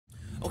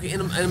Okay,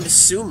 and I'm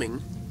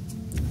assuming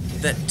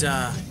that,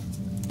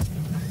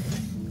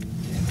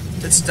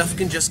 that stuff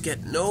can just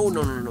get... No,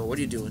 what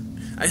are you doing?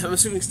 I'm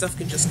assuming stuff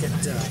can just get,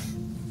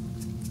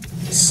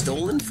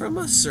 stolen from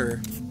us,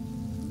 or...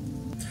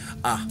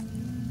 Ah.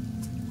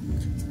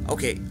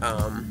 Okay,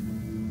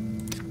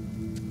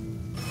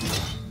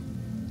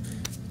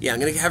 yeah, I'm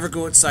gonna have her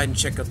go outside and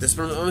check out this,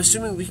 but I'm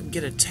assuming we can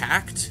get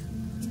attacked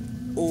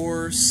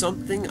or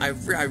something. I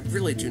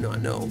really do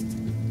not know.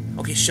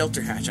 Okay,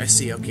 shelter hatch, I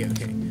see. Okay.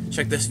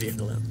 Check this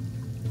vehicle out.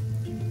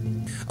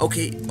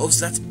 Okay, oh,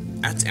 so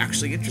that's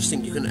actually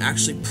interesting. You can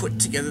actually put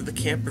together the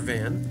camper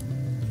van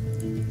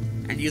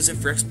and use it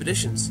for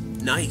expeditions.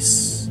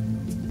 Nice.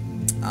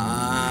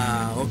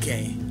 Ah,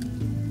 okay.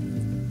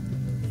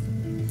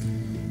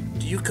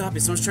 Do you copy?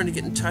 Someone's trying to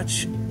get in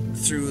touch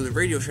through the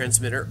radio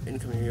transmitter.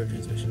 Incoming radio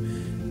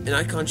transmission. An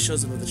icon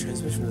shows above the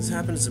transmission. When this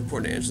happens, it's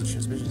important to answer the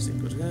transmission.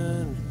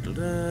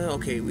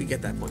 Okay, we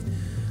get that point.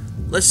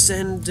 Let's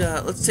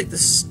take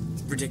this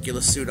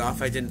ridiculous suit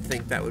off. I didn't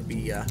think that would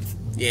be,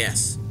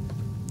 yes.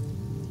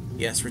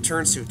 Yes,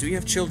 return suit. Do we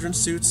have children's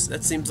suits?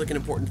 That seems like an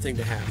important thing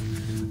to have.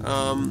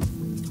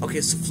 Okay,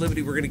 so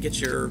Flibbity, we're gonna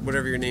get your,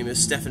 whatever your name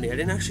is, Stephanie. I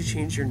didn't actually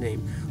change your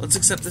name. Let's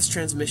accept this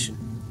transmission.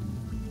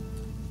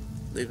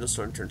 Leave no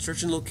store return.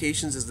 Searching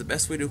locations is the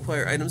best way to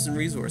acquire items and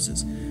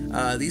resources.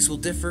 These will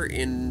differ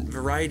in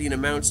variety and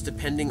amounts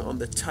depending on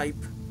the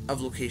type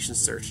of location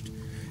searched.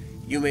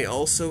 You may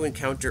also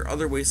encounter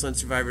other wasteland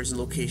survivors in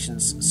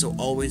locations, so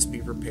always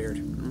be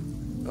prepared.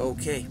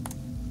 Okay.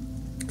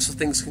 So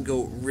things can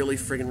go really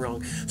friggin'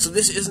 wrong. So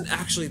this isn't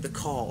actually the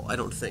call, I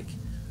don't think.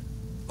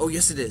 Oh,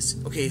 yes it is.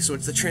 Okay, so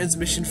it's the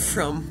transmission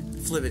from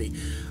Flibbity.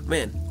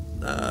 Man,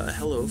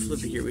 hello,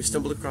 Flibbity here. We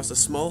stumbled across a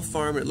small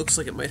farm and it looks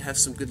like it might have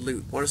some good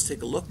loot. Want us to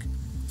take a look?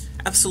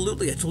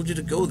 Absolutely, I told you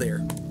to go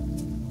there.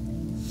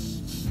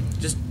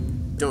 Just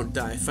don't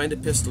die. Find a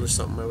pistol or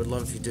something. I would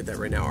love if you did that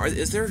right now.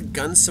 Is there a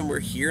gun somewhere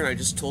here? And I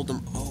just told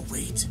them, oh,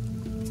 wait.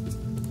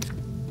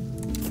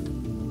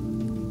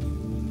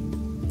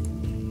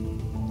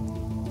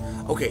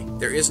 Okay,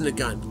 there isn't a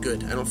gun.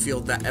 Good. I don't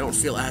feel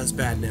as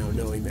bad now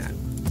knowing that.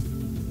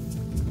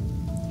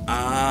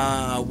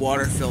 Ah,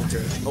 water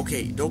filter.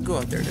 Okay, don't go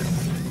out there now.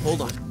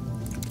 Hold on.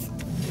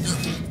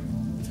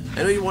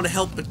 I know you want to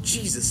help, but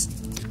Jesus.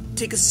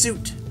 Take a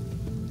suit.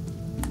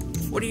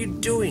 What are you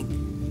doing?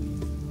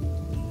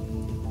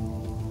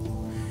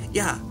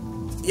 Yeah,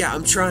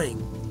 I'm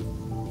trying.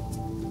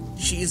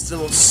 She's the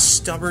most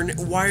stubborn.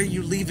 Why are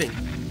you leaving?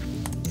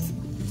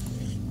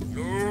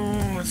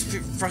 Oh, it's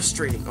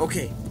frustrating.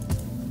 Okay,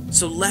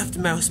 so left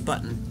mouse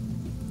button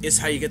is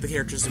how you get the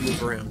characters to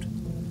move around.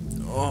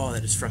 Oh,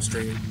 that is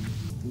frustrating.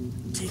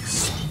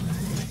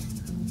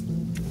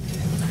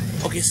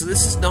 Okay, so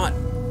this is not...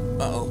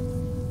 Uh-oh.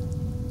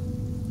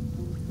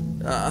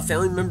 A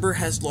family member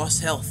has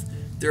lost health.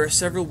 There are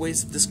several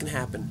ways that this can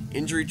happen.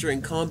 Injury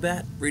during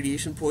combat,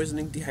 radiation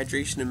poisoning,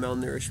 dehydration, and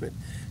malnourishment.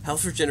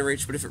 Health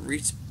regenerates, but if it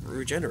reaches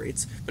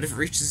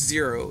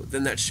 0,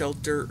 then that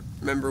shelter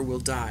member will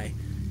die.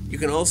 You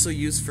can also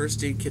use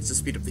first aid kits to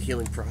speed up the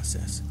healing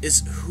process.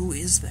 Who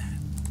is that?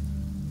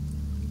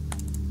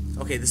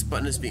 Okay, this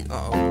button is being...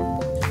 Uh-oh.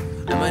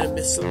 I might have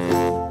missed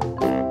something.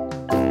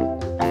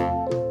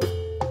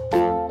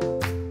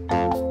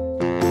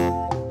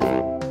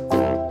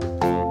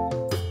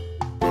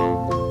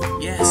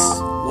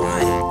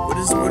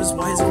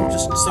 Why is it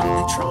just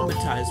suddenly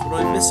traumatized?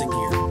 What am I missing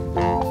here?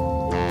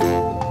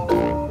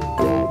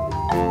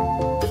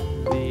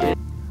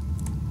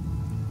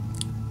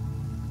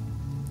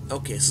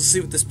 Okay, so let's see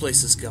what this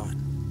place has got.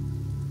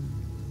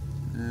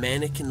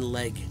 Mannequin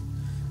leg.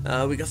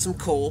 We got some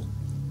coal.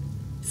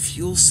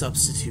 Fuel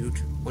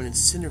substitute when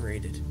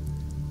incinerated.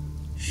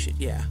 Shit,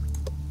 yeah.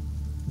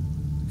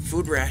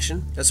 Food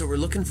ration. That's what we're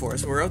looking for.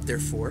 That's what we're out there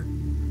for.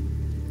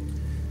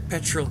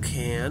 Petrol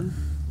can.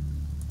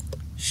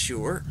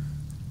 Sure.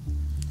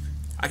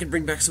 I can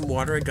bring back some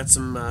water. I got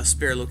some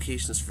spare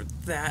locations for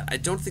that. I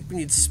don't think we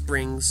need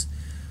springs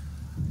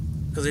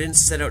because I didn't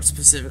set out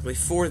specifically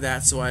for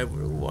that, so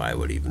why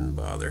would even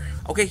bother?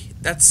 Okay,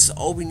 that's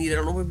all we need. I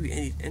don't know maybe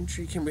any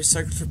entry can be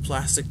recycled for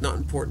plastic. Not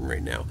important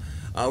right now.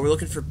 We're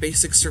looking for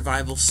basic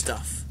survival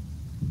stuff.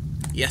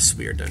 Yes,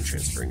 we are done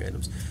transferring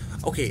items.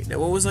 Okay, now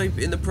what was I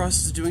in the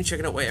process of doing?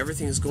 Checking out why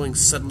everything is going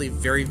suddenly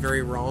very,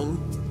 very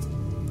wrong.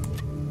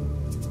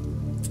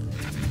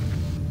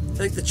 I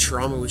think the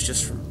trauma was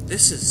just from...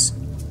 This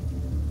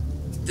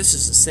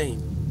is insane.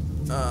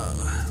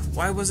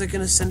 Why was I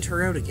gonna send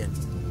her out again?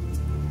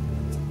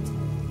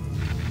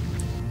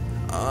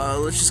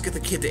 Let's just get the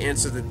kid to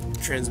answer the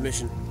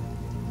transmission.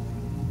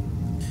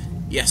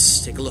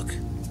 Yes, take a look.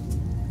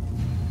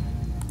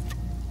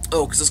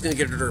 Oh, because I was gonna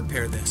get her to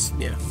repair this.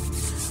 Yeah.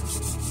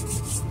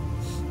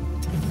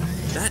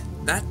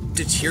 That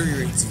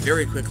deteriorates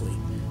very quickly.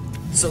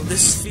 So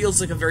this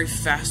feels like a very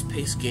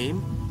fast-paced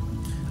game.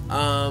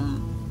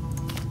 I'm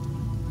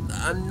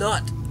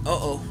not...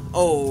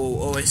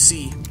 Oh, I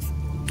see.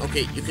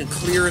 Okay, you can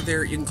clear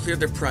their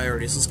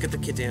priorities. Let's get the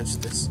kid to answer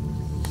this.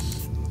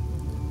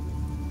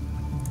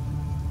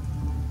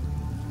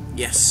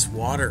 Yes,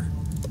 water.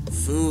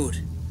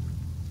 Food.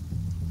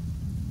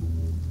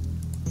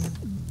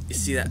 You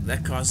see,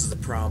 that causes a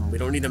problem. We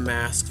don't need a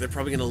mask. They're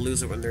probably going to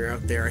lose it when they're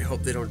out there. I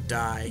hope they don't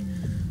die.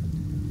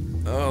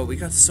 Oh, we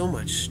got so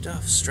much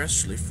stuff.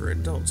 Stress relief for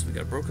adults. We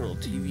got broken old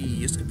TV,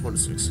 used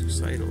components of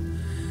suicidal.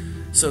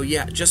 So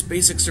yeah, just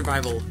basic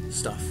survival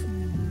stuff.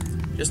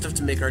 Just enough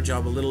to make our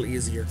job a little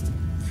easier.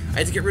 I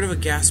had to get rid of a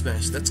gas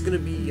mask. That's gonna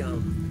be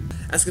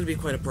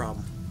quite a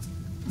problem.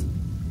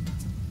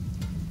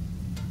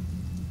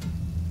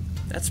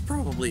 That's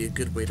probably a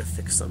good way to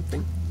fix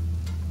something.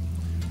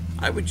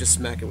 I would just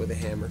smack it with a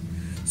hammer.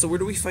 So where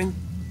do we find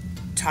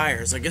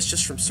tires? I guess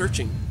just from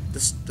searching the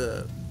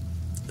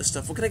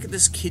stuff. What can I get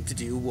this kid to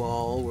do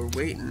while we're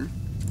waiting?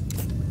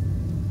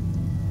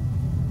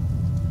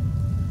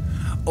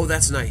 Oh,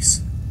 that's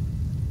nice.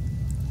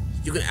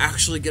 You can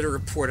actually get a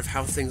report of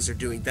how things are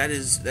doing. That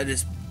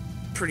is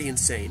pretty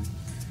insane.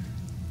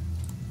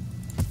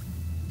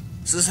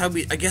 So this is how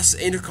we, I guess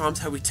intercom's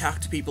how we talk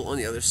to people on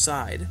the other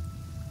side.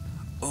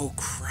 Oh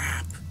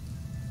crap.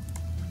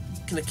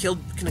 Can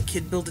a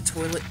kid build a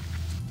toilet?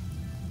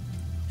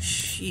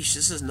 Sheesh,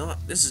 this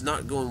is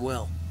not going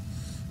well.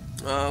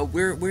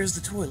 Where's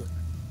the toilet?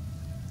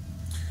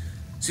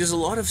 See, there's a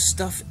lot of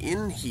stuff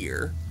in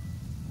here,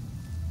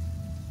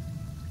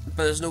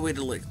 but there's no way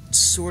to, like,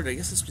 sort it. I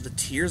guess that's what the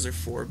tiers are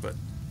for, but,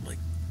 like,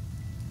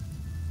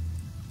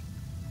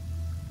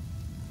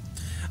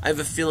 I have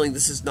a feeling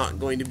this is not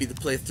going to be the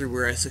playthrough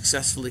where I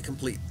successfully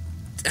complete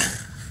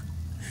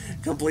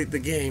the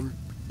game.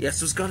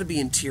 Yes, there's got to be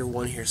in tier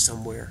 1 here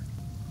somewhere.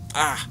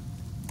 Ah!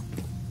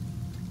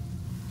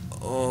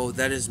 Oh,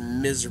 that is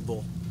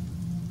miserable.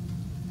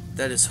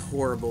 That is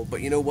horrible,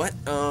 but you know what?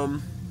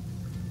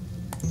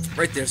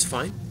 Right there's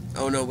fine.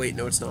 Oh no, wait,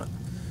 no it's not.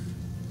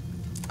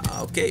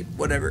 Okay,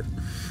 whatever.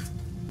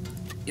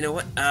 You know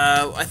what?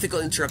 I think I'll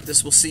interrupt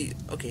this. We'll see.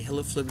 Okay,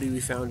 hello Flibbity, we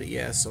found it.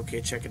 Yes,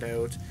 okay, check it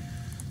out.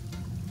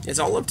 It's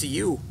all up to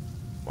you.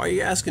 Why are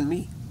you asking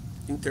me?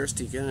 Being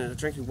thirsty.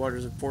 Drinking water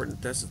is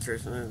important. That's the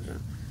truth.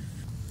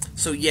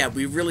 So yeah,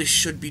 we really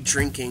should be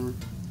drinking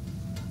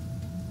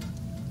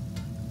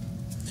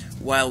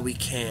while we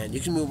can. You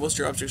can move most of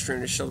your objects around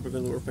your shelter, but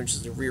go to the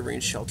workbenches to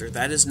rearrange shelter.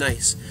 That is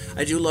nice.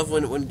 I do love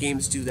when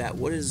games do that.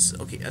 What is...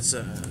 Okay, that's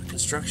a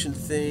construction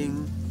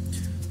thing.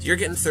 You're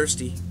getting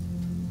thirsty.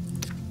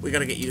 We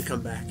gotta get you to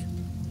come back.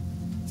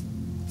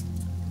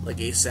 Like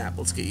ASAP.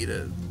 Let's get you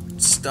to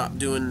stop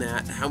doing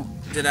that. How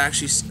did I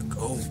actually...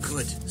 Oh,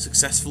 good.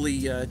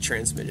 Successfully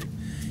transmitted.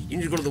 You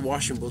need to go to the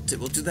washroom. We'll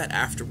do that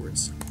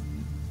afterwards.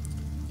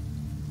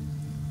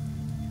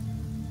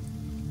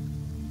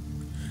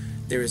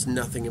 There is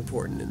nothing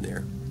important in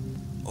there.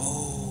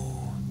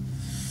 Oh.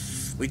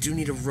 We do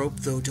need a rope,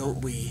 though,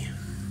 don't we?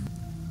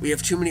 We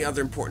have too many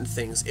other important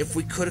things. If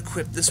we could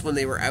equip this when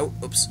they were out...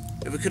 Oops.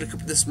 If we could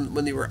equip this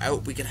when they were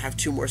out, we could have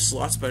 2 more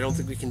slots, but I don't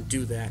think we can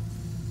do that.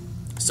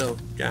 So,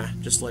 yeah,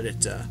 just let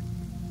it...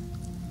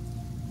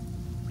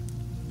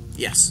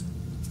 Yes.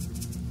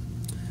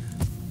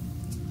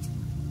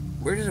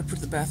 Where did I put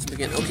the bathroom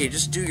again? Okay,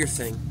 just do your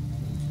thing.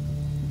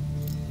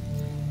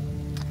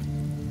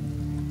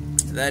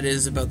 That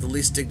is about the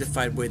least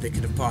dignified way they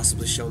could have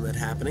possibly shown that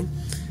happening.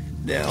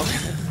 Now,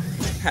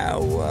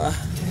 how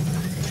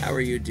are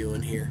you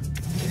doing here?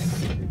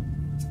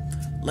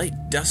 Light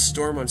dust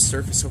storm on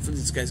surface. Hopefully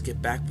these guys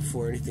get back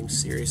before anything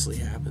seriously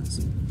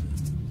happens.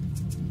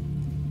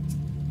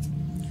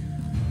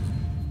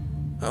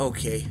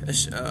 Okay,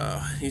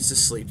 needs to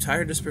sleep.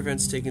 Tiredness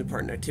prevents taking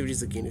part in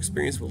activities that gain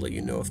experience. Will let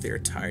you know if they are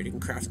tired. You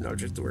can craft an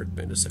object the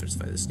workbench to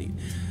satisfy this need.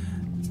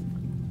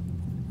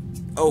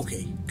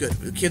 Okay, good.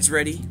 The kid's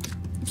ready.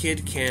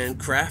 Kid can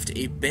craft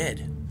a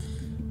bed.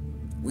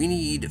 We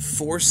need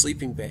 4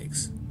 sleeping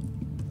bags.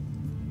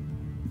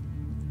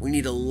 We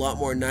need a lot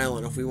more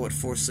nylon if we want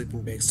 4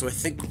 sleeping bags. So I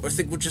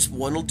think just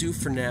 1 will do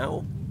for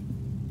now.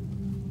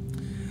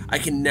 I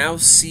can now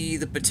see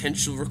the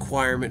potential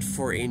requirement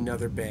for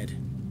another bed.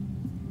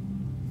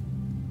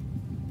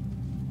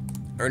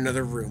 Or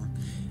another room.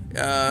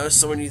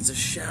 Someone needs a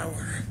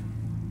shower.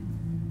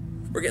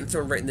 We're getting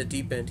thrown right in the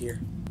deep end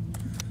here.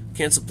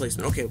 Cancel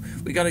placement. Okay,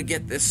 we gotta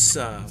get this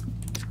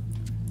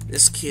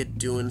this kid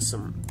doing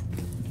some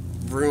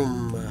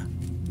room.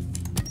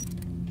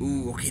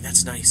 Ooh, okay,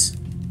 that's nice.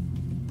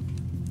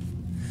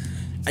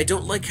 I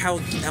don't like how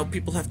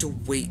people have to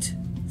wait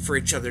for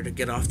each other to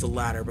get off the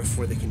ladder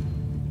before they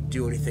can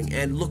do anything.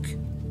 And look,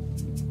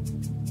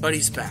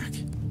 Buddy's back.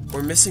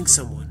 We're missing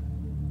someone.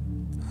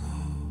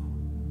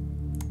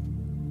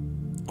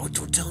 Oh,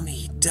 don't tell me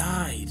he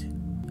died.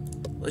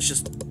 Let's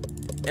just...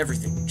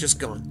 Everything. Just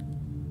gone.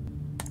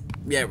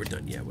 Yeah, we're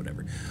done. Yeah,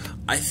 whatever.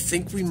 I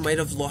think we might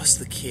have lost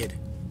the kid.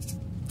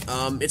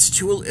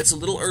 It's a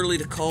little early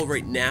to call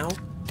right now,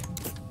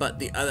 but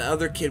the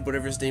other kid,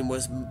 whatever his name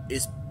was,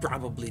 is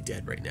probably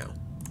dead right now.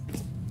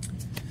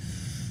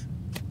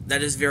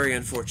 That is very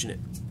unfortunate.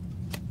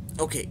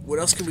 Okay, what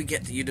else can we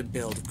get you to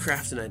build?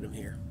 Craft an item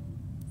here.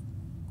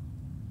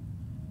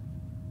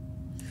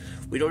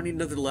 We don't need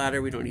another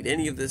ladder. We don't need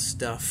any of this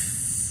stuff.